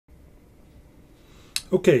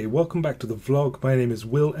Okay, welcome back to the vlog. My name is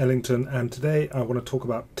Will Ellington and today I want to talk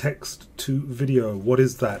about text to video. What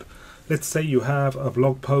is that? Let's say you have a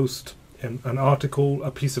blog post, an article,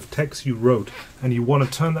 a piece of text you wrote, and you want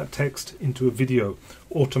to turn that text into a video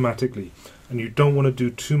automatically, and you don't want to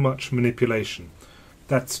do too much manipulation.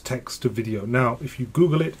 That's text to video. Now, if you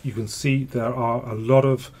Google it, you can see there are a lot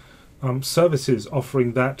of services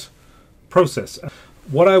offering that process.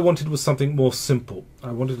 What I wanted was something more simple.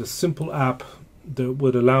 I wanted a simple app that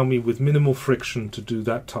would allow me with minimal friction to do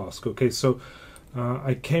that task. Okay, so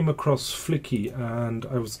I came across Fliki and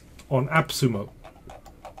I was on AppSumo.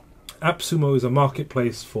 AppSumo is a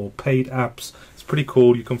marketplace for paid apps. It's pretty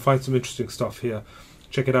cool. You can find some interesting stuff here.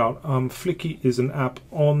 Check it out. Fliki is an app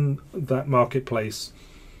on that marketplace,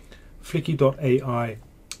 Fliki.ai,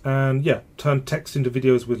 and yeah, turn text into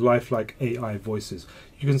videos with lifelike AI voices.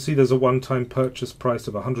 You can see there's a one-time purchase price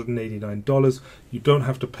of $189. You don't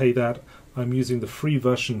have to pay that. I'm using the free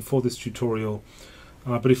version for this tutorial,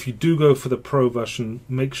 but if you do go for the pro version,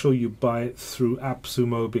 make sure you buy it through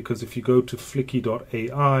AppSumo, because if you go to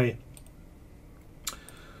Fliki.ai,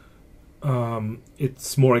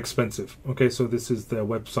 it's more expensive. Okay, so this is their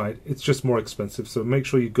website. It's just more expensive, so make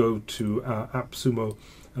sure you go to AppSumo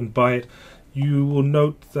and buy it. You will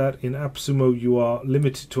note that in AppSumo you are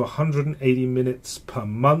limited to 180 minutes per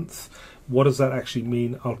month. What does that actually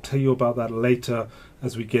mean? I'll tell you about that later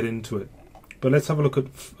as we get into it. But let's have a look at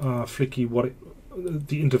Fliki,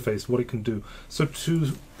 the interface, what it can do. So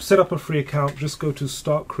to set up a free account, just go to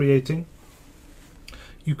Start Creating.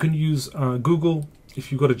 You can use Google.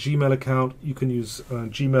 If you've got a Gmail account, you can use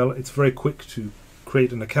Gmail. It's very quick to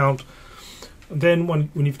create an account. And then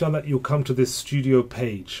when you've done that, you'll come to this studio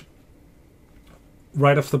page.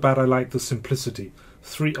 Right off the bat, I like the simplicity.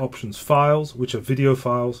 3 options: files, which are video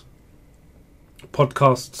files;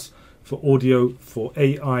 podcasts for audio, for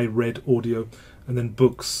AI read audio; and then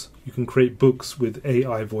books. You can create books with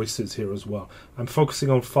AI voices here as well. I'm focusing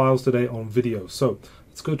on files today, on video. So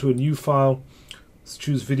let's go to a new file. Let's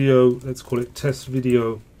choose video. Let's call it test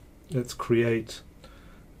video. Let's create.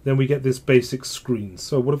 Then we get this basic screen.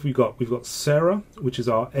 So what have we got? We've got Sarah, which is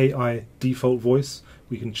our AI default voice.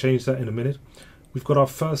 We can change that in a minute. We've got our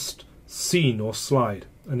first scene or slide,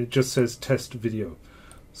 and it just says test video.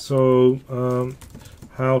 So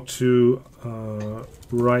how to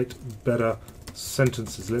write better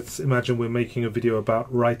sentences. Let's imagine we're making a video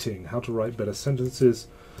about writing, how to write better sentences.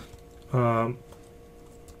 10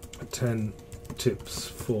 tips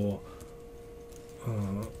for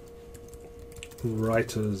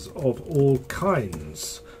writers of all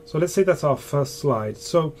kinds. So let's say that's our first slide.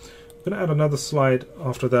 So we're going to add another slide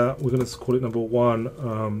after that. We're going to call it number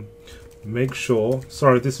 1. Make sure,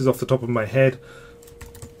 sorry, this is off the top of my head,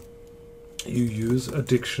 you use a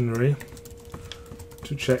dictionary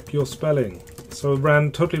to check your spelling. So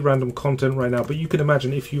totally random content right now, but you can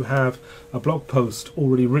imagine if you have a blog post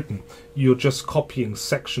already written, you're just copying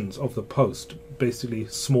sections of the post, basically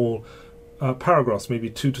small paragraphs, maybe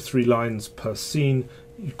 2 to 3 lines per scene.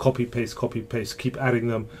 You copy paste, keep adding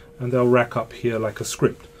them, and they'll rack up here like a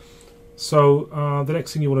script. So the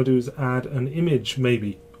next thing you want to do is add an image,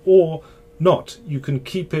 maybe, or not. You can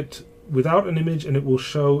keep it without an image and it will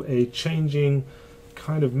show a changing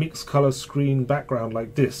kind of mixed color screen background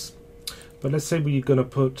like this. But let's say we're going to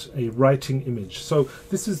put a writing image. So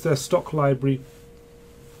this is their stock library.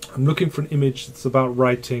 I'm looking for an image that's about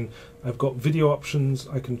writing. I've got video options.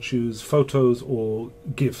 I can choose photos or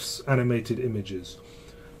GIFs, animated images.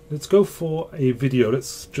 Let's go for a video.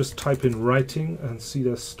 Let's just type in writing and see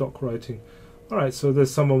their stock writing. Alright, so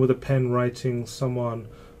there's someone with a pen writing, someone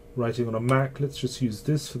writing on a Mac. Let's just use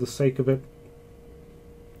this for the sake of it.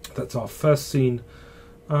 That's our first scene.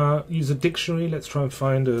 Use a dictionary. Let's try and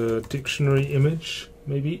find a dictionary image,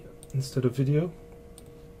 maybe, instead of video.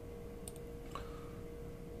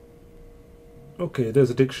 Okay, there's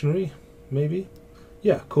a dictionary, maybe.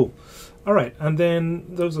 Yeah, cool. Alright, and then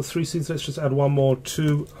those are 3 scenes. Let's just add one more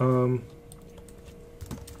to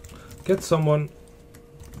get someone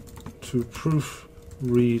to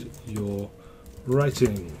proofread your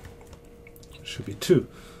writing. Should be 2.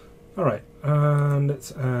 Alright, and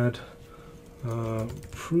let's add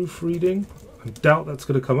proofreading. I doubt that's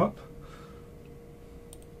going to come up.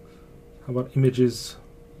 How about images?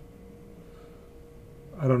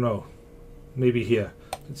 I don't know. Maybe here.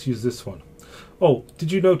 Let's use this one. Oh,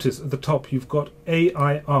 did you notice at the top you've got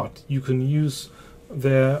AI art? You can use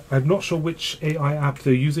their, I'm not sure which AI app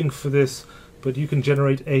they're using for this, but you can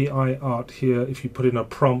generate AI art here if you put in a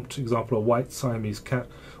prompt, example, a white Siamese cat,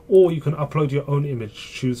 or you can upload your own image,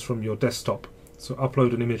 choose from your desktop. So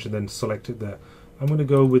upload an image and then select it there. I'm going to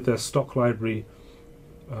go with their stock library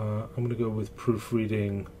I'm going to go with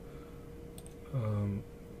proofreading, and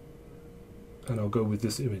I'll go with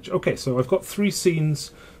this image. Okay, so I've got 3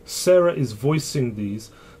 scenes. Sarah is voicing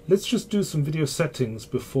these. Let's just do some video settings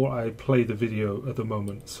before I play the video at the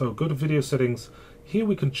moment. So go to video settings. Here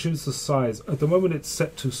we can choose the size. At the moment it's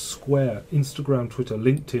set to square, Instagram, Twitter,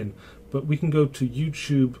 LinkedIn, but we can go to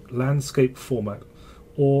YouTube landscape format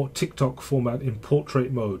or TikTok format in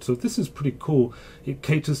portrait mode. So this is pretty cool. It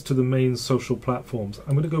caters to the main social platforms.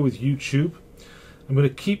 I'm going to go with YouTube. I'm going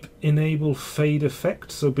to keep enable fade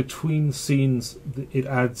effect. So between scenes it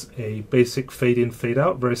adds a basic fade in, fade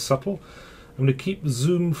out, very subtle. I'm going to keep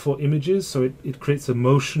zoom for images, so it creates a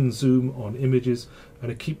motion zoom on images. I'm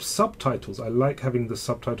going to keep subtitles. I like having the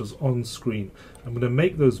subtitles on screen. I'm going to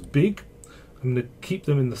make those big. I'm going to keep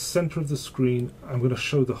them in the center of the screen. I'm going to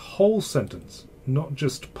show the whole sentence, not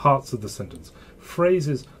just parts of the sentence. Phrase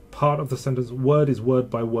is part of the sentence, word is word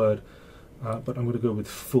by word, but I'm going to go with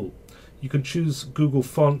full. You can choose Google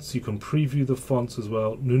Fonts, you can preview the fonts as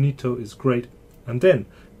well. Nunito is great. And then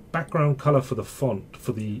background color for the font,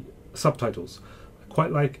 for the subtitles. I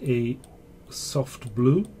quite like a soft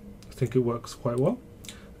blue. I think it works quite well.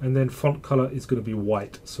 And then font color is going to be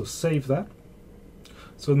white. So save that.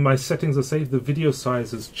 So my settings are saved. The video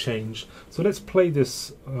size has changed. So let's play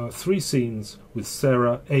this 3 scenes with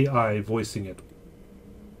Sarah AI voicing it.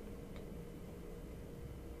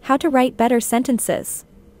 How to write better sentences.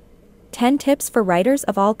 10 tips for writers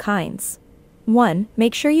of all kinds. 1.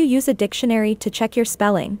 Make sure you use a dictionary to check your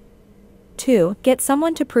spelling. 2. Get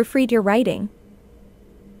someone to proofread your writing.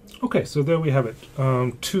 Okay, so there we have it.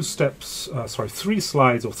 3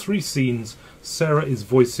 slides or 3 scenes. Sarah is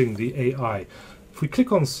voicing the AI. If we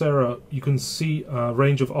click on Sarah, you can see a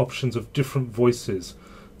range of options of different voices.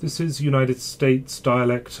 This is United States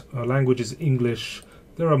dialect, language is English.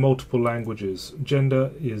 There are multiple languages.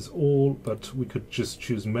 Gender is all, but we could just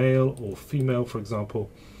choose male or female, for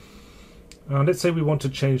example. Let's say we want to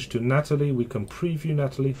change to Natalie. We can preview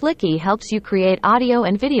Natalie. Fliki helps you create audio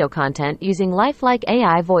and video content using lifelike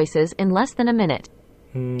AI voices in less than a minute.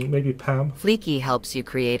 Maybe Pam. Fliki helps you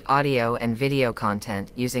create audio and video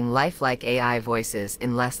content using lifelike AI voices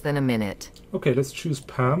in less than a minute. Okay, let's choose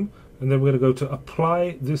Pam, and then we're going to go to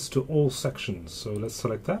apply this to all sections. So let's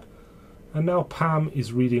select that. And now Pam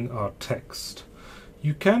is reading our text.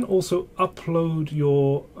 You can also upload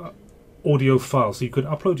your audio file, so you can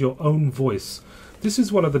upload your own voice. This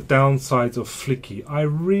is one of the downsides of Fliki. I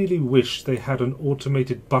really wish they had an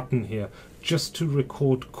automated button here just to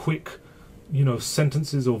record quick,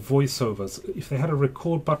 sentences or voiceovers. If they had a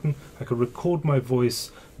record button, I could record my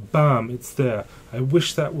voice, bam, it's there. I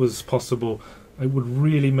wish that was possible. It would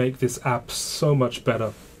really make this app so much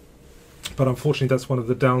better. But unfortunately, that's one of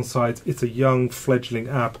the downsides. It's a young fledgling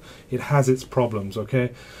app. It has its problems,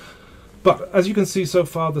 okay? But as you can see so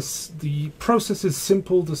far, the process is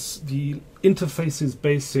simple. The interface is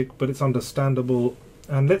basic, but it's understandable.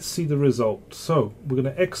 And let's see the result. So we're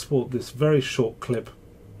going to export this very short clip.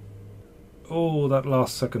 Oh, that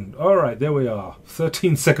last second. All right, there we are.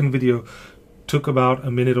 13-second video. Took about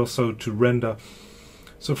a minute or so to render.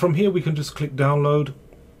 So from here, we can just click download.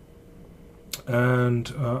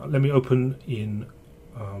 And let me open in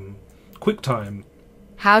QuickTime.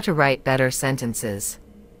 How to write better sentences.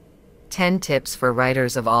 10 tips for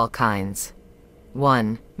writers of all kinds.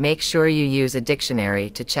 1. Make sure you use a dictionary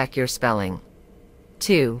to check your spelling.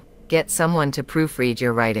 2. Get someone to proofread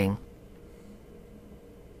your writing.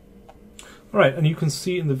 Alright, and you can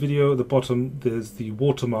see in the video at the bottom there's the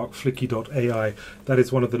watermark Fliki.ai. That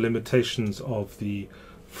is one of the limitations of the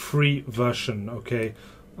free version, okay?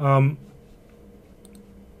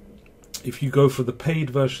 If you go for the paid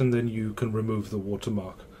version, then you can remove the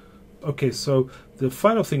watermark. Okay, so the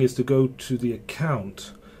final thing is to go to the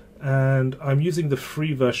account, and I'm using the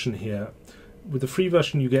free version here. With the free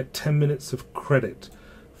version, you get 10 minutes of credit.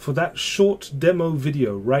 For that short demo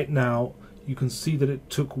video right now, you can see that it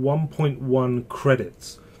took 1.1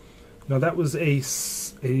 credits. Now that was a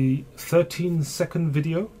 13-second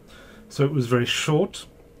video, so it was very short.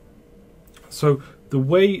 So the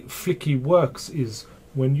way Fliki works is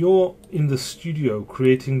when you're in the studio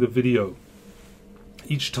creating the video,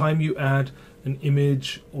 each time you add an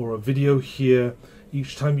image or a video here,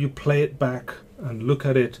 each time you play it back and look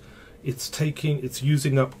at it, it's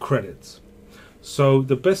using up credits. So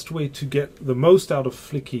the best way to get the most out of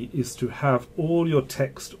Fliki is to have all your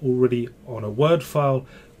text already on a Word file,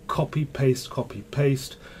 copy, paste,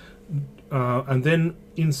 and then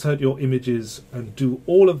insert your images and do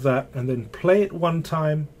all of that, and then play it one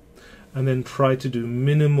time, and then try to do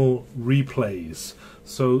minimal replays.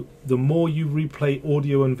 So the more you replay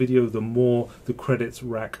audio and video, the more the credits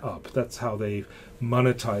rack up. That's how they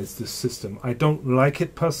monetize this system. I don't like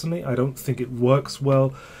it personally. I don't think it works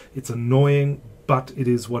well. It's annoying, but it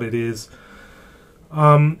is what it is.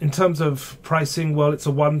 In terms of pricing, well, it's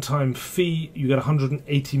a one-time fee. You get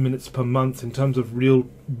 180 minutes per month. In terms of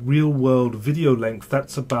real-world video length,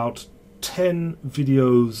 that's about 10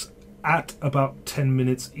 videos at about 10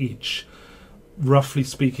 minutes each. Roughly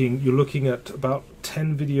speaking, you're looking at about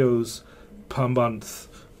 10 videos per month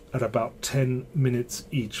at about 10 minutes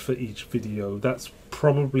each for each video. That's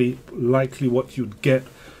probably likely what you'd get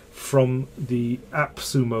from the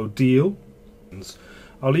AppSumo deal.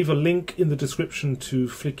 I'll leave a link in the description to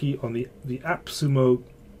Fliki on the AppSumo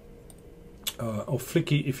or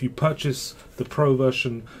Fliki. If you purchase the Pro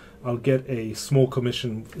version, I'll get a small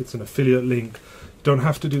commission. It's an affiliate link. Don't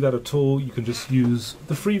have to do that at all. You can just use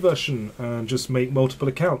the free version and just make multiple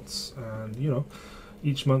accounts, and you know,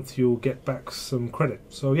 each month you'll get back some credit.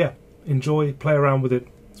 So yeah, enjoy, play around with it.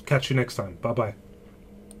 Catch you next time. Bye bye.